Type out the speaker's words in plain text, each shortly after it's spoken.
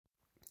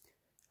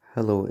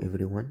Hello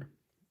everyone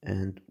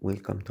and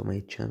welcome to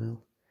my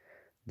channel.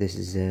 This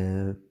is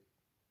a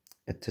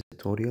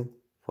tutorial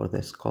for the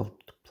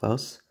Sculpt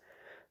Plus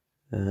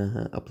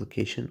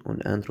application on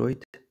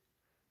Android.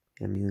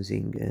 I'm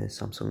using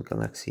Samsung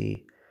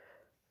Galaxy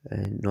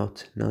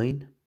Note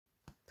 9.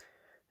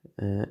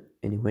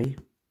 Anyway,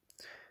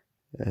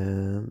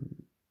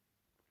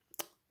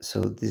 so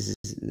this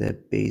is the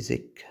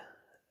basic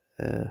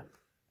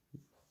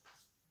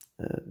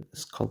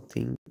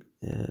sculpting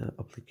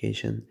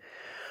application.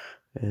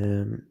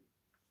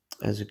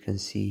 As you can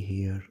see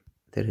here,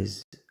 there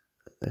is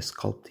the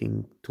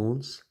sculpting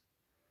tools,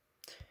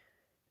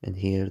 and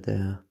here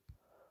the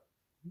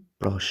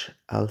brush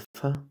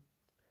alpha,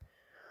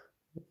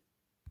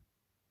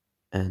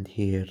 and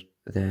here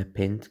the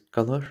paint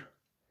color.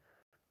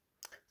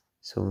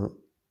 So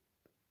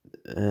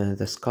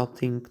the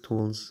sculpting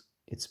tools,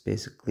 it's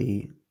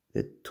basically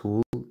the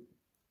tool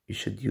you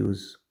should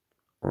use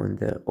on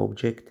the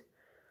object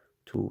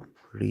to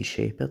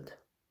reshape it,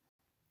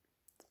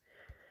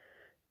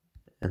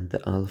 and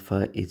the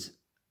alpha is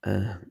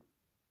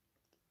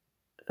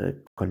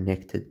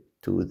connected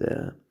to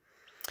the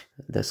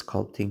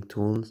sculpting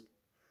tools.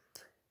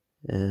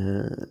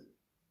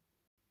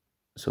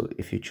 So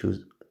if you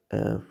choose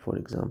for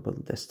example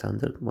the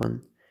standard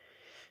one,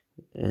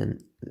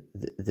 and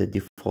the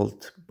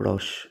default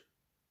brush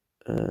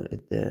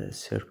the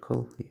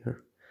circle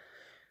here,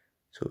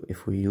 so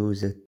if we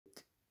use it,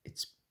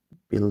 it's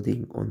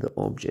building on the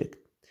object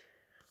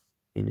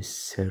in a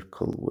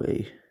circle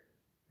way,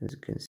 as you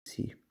can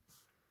see.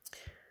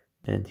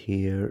 And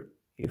here,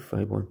 if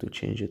I want to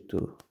change it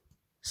to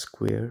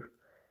square,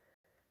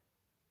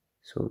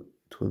 so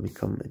it will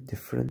become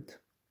different.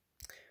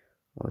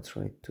 I'll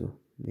try to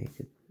make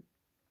it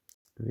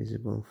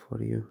visible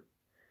for you.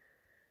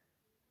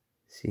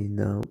 See,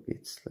 now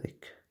it's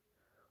like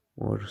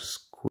more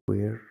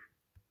square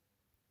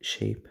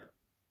shape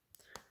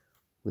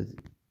with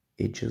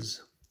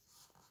edges.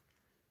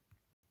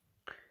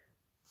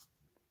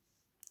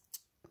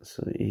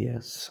 So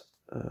yes,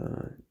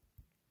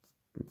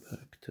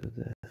 back to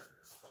the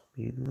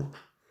main one.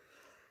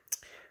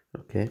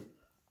 Okay,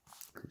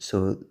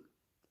 so,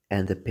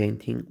 and the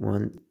painting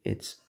one,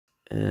 it's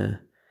to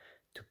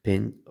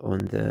paint on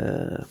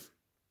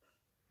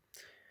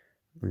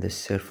the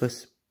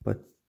surface,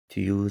 but to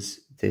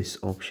use this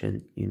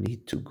option you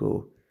need to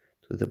go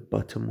to the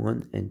bottom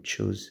one and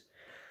choose,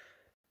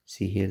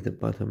 see here the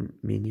bottom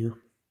menu,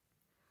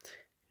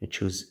 and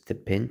choose the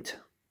paint,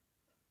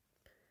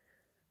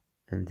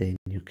 and then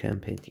you can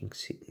painting.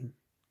 See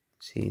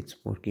it's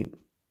working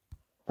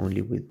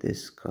only with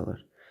this color.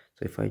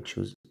 So if I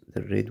choose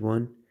the red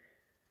one,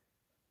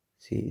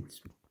 see it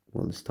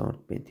will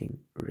start painting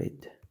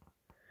red.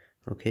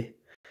 Okay,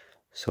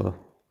 so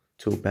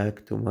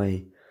back to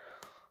my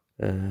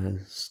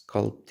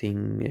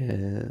sculpting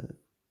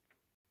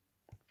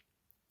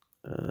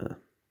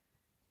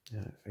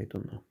I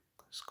don't know,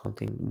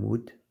 sculpting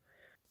mood.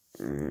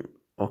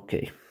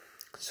 Okay,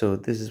 so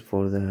this is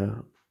for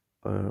the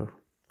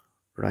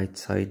right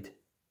side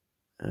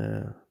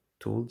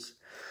tools.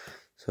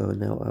 So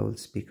now I will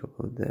speak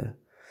about the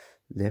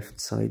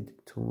left side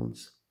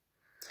tools,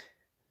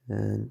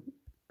 and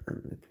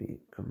let me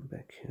come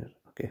back here.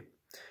 Okay,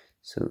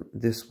 so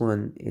this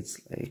one,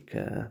 it's like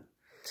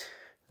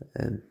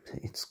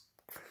it's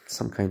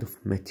some kind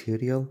of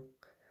material.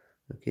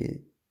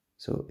 Okay,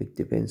 so it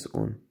depends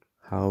on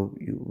how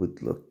you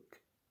would look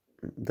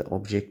the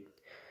object.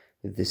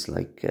 If this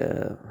like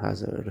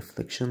has a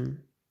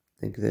reflection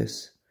like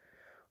this,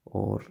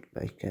 or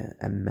like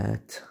a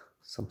matte,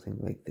 something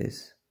like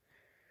this,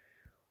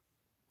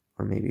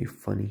 or maybe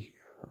funny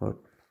or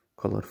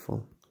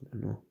colorful, I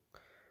don't know.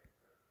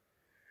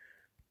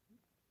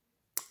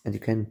 And you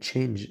can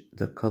change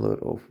the color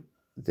of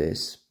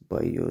this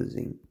by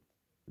using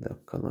the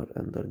color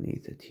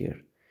underneath it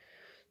here.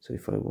 So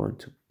if I want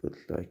to put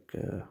like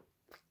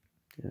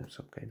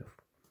some kind of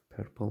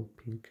purple,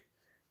 pink,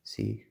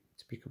 see,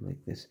 it's become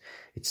like this.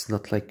 It's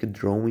not like a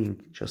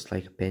drawing, just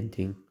like a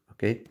painting.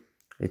 Okay,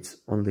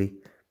 it's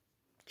only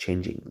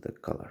changing the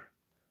color,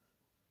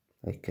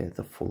 like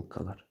the full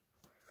color.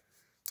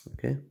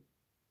 Okay,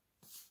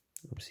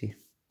 oopsie.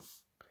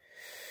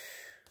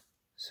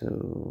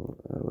 So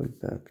I went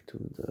back to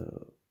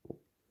the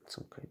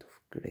some kind of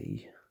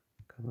gray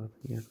color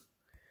here,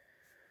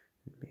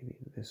 maybe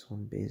this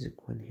one,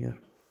 basic one here.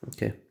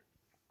 Okay,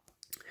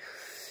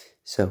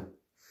 so,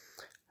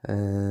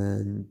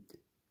 and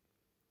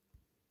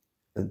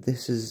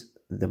this is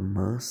the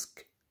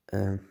mask.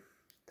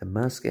 The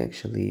mask,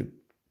 actually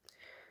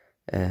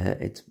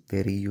it's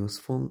very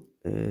useful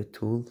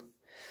tool,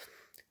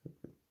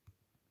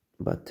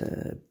 but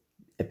a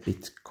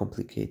bit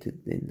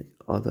complicated than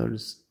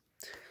others.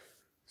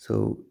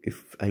 So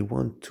if I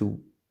want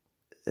to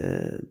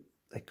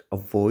like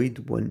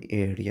avoid one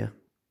area,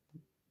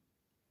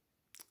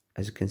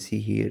 as you can see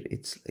here,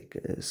 it's like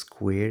a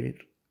square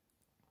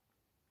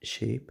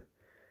shape,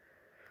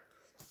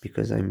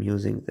 because I'm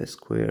using the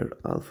square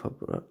alpha,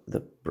 the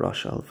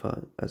brush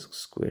alpha as a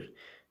square.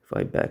 If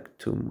I back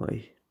to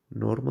my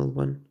normal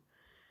one,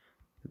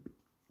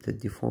 the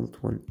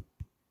default one.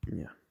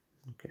 Yeah,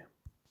 okay.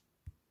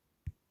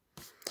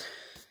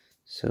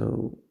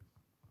 So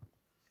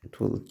it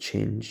will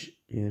change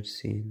here.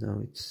 See, now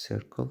it's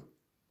circle.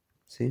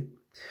 See,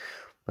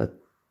 but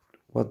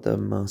what the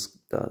mask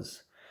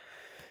does,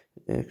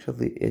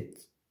 actually,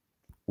 it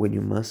when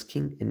you're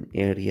masking an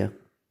area,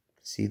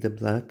 see the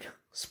black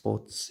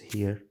spots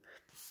here.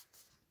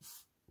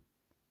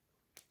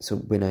 So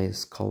when I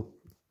sculpt,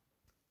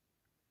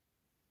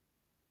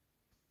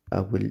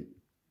 I will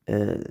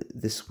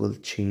this will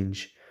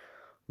change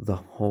the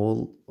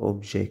whole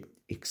object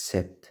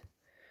except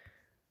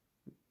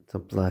the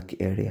black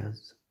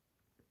areas,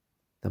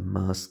 the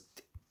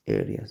masked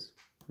areas.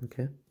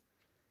 Okay,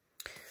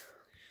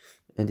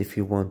 and if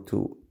you want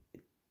to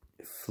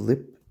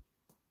flip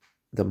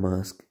the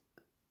mask,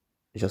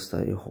 just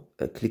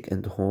click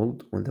and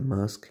hold on the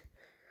mask,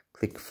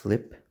 click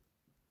flip.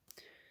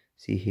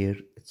 See here,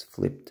 it's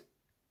flipped.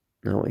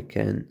 Now I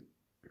can,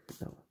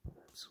 no,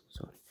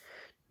 sorry.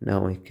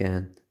 Now I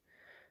can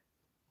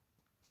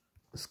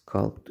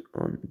sculpt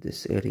on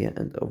this area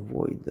and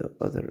avoid the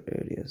other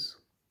areas.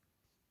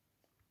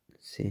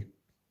 See,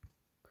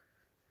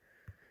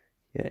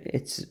 yeah,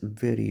 it's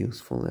very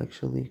useful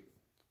actually.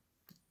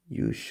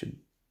 You should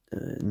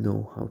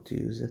know how to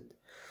use it.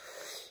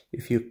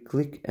 If you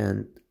click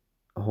and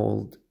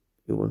hold,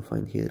 you will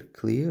find here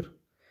clear,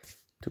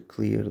 to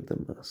clear the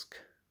mask.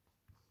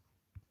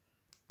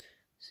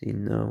 See,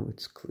 now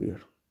it's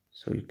clear,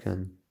 so you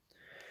can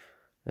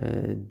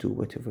do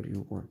whatever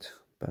you want,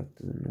 back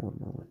to the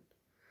normal one.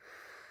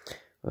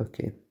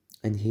 Okay,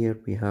 and here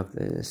we have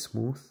the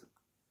smooth.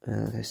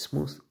 The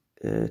smooth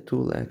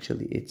tool,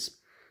 actually it's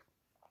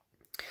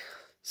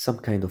some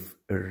kind of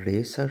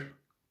eraser,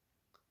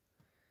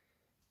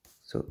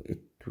 so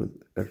it will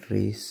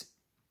erase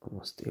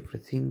almost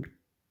everything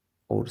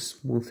or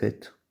smooth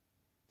it.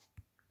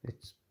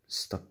 It's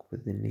stuck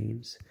with the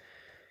names.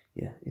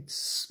 Yeah, it's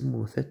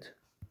smooth it,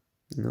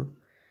 you know.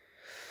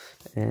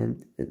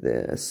 And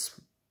the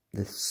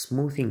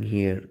smoothing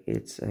here,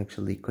 it's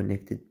actually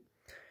connected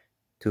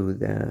to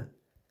the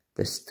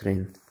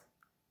strength.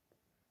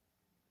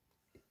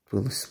 It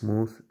will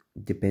smooth,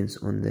 depends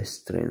on the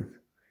strength.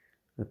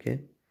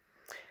 Okay,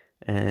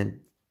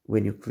 and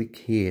when you click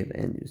here,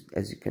 and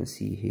as you can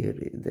see here,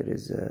 there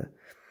is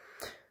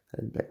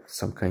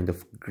some kind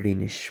of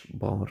greenish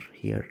bar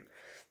here.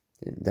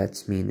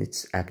 That's mean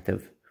it's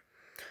active.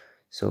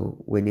 So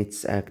when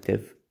it's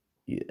active,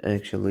 you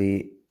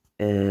actually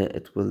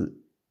it will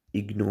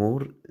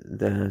ignore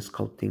the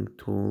sculpting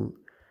tool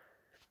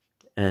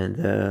and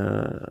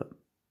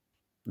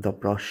the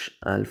brush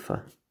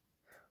alpha.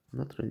 I'm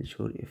not really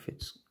sure if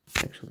it's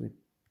actually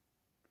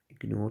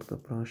ignore the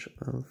brush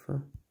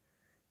alpha.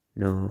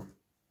 No,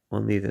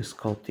 only the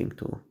sculpting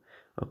tool.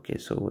 Okay,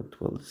 so it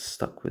will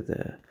stuck with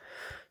the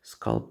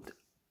sculpt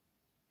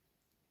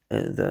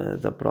and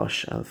the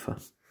brush alpha.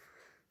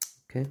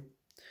 Okay,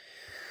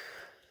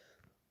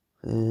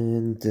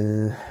 and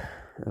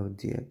I'll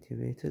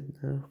deactivate it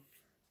now.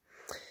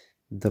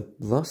 The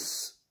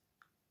plus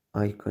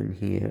icon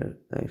here,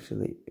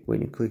 actually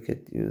when you click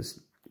it, you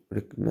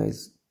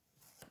recognize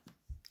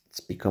it's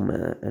become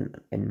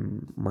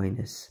an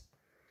minus.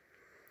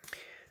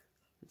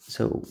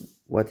 So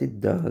what it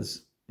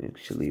does,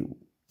 actually,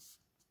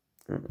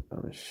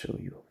 I'll show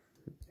you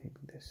like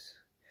this.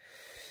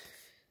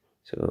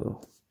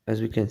 So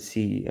as we can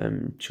see,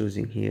 I'm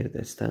choosing here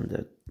the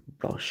standard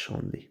brush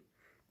only.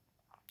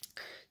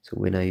 So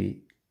when I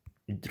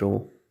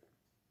draw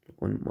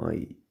on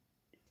my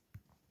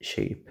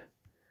shape,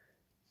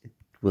 it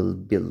will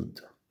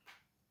build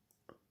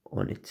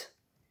on it.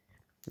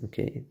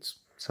 Okay, it's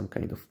some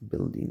kind of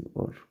building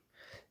or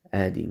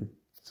adding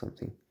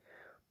something.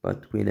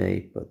 But when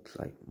I put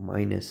like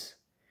minus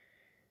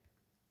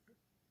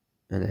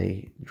and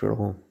I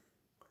draw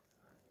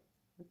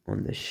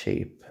on the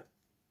shape,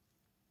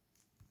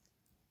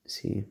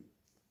 see,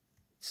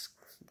 it's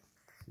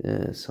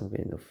some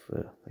kind of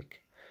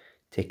like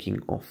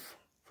taking off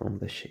from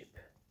the shape.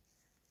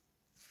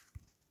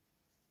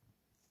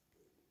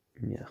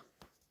 Yeah.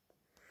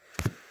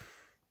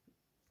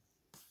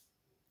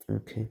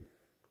 Okay.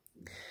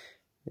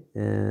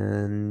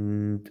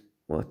 And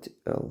what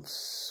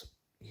else?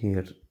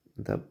 Here,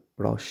 the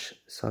brush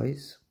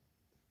size,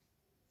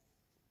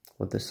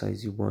 what the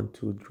size you want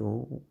to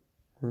draw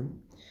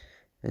on,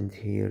 and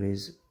here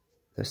is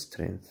the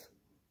strength.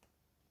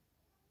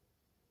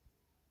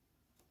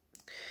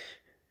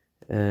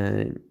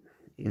 And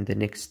in the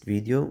next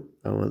video,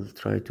 I will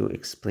try to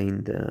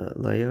explain the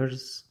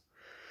layers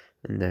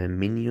and the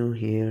menu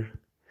here,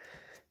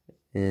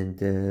 and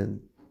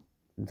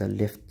the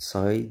left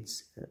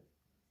sides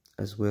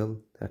as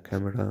well, the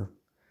camera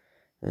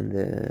and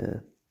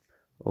the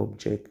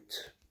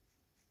object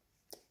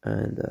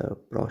and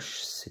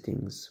brush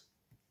settings.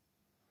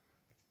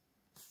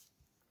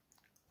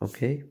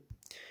 Okay,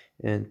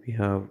 and we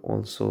have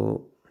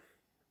also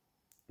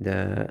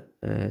the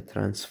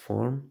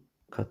transform,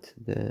 cut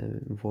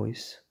the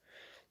voice.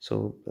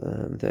 So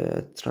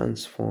the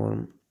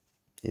transform,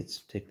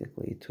 it's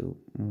technically to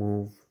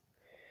move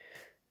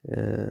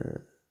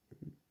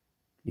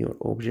your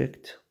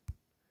object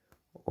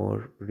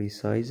or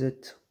resize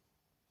it,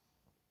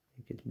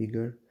 make it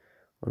bigger,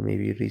 or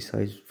maybe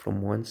resize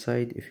from one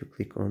side. If you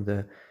click on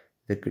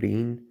the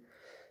green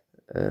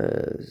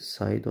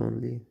side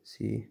only,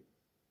 see,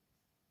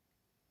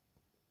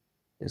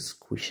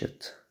 squish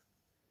it,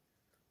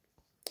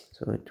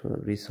 so it will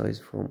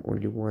resize from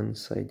only one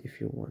side if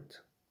you want.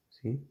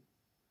 See,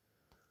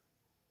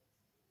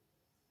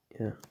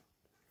 yeah.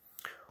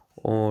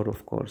 Or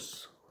of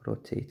course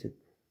rotate it,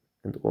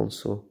 and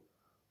also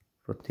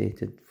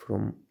rotate it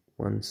from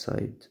one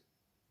side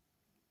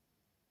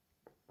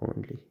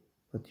only,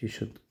 but you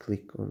should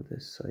click on the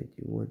side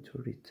you want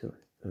to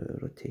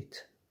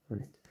rotate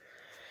on it.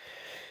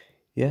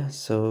 Yeah,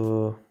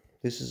 so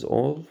this is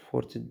all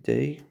for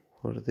today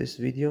for this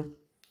video.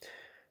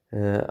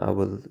 I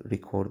will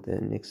record the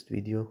next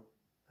video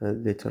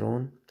later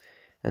on,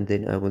 and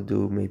then I will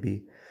do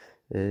maybe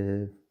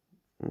a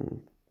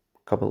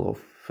couple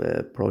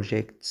of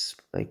projects,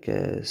 like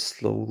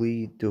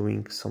slowly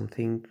doing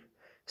something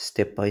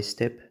step by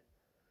step.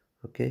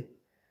 Okay,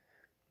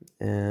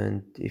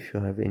 and if you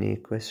have any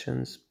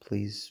questions,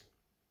 please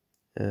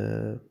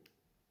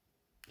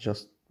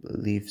just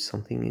leave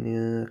something in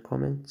the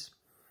comments.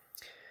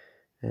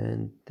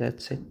 And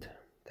that's it.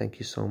 Thank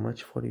you so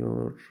much for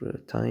your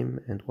time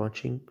and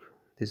watching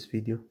this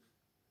video.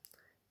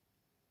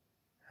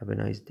 Have a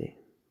nice day.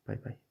 Bye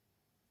bye.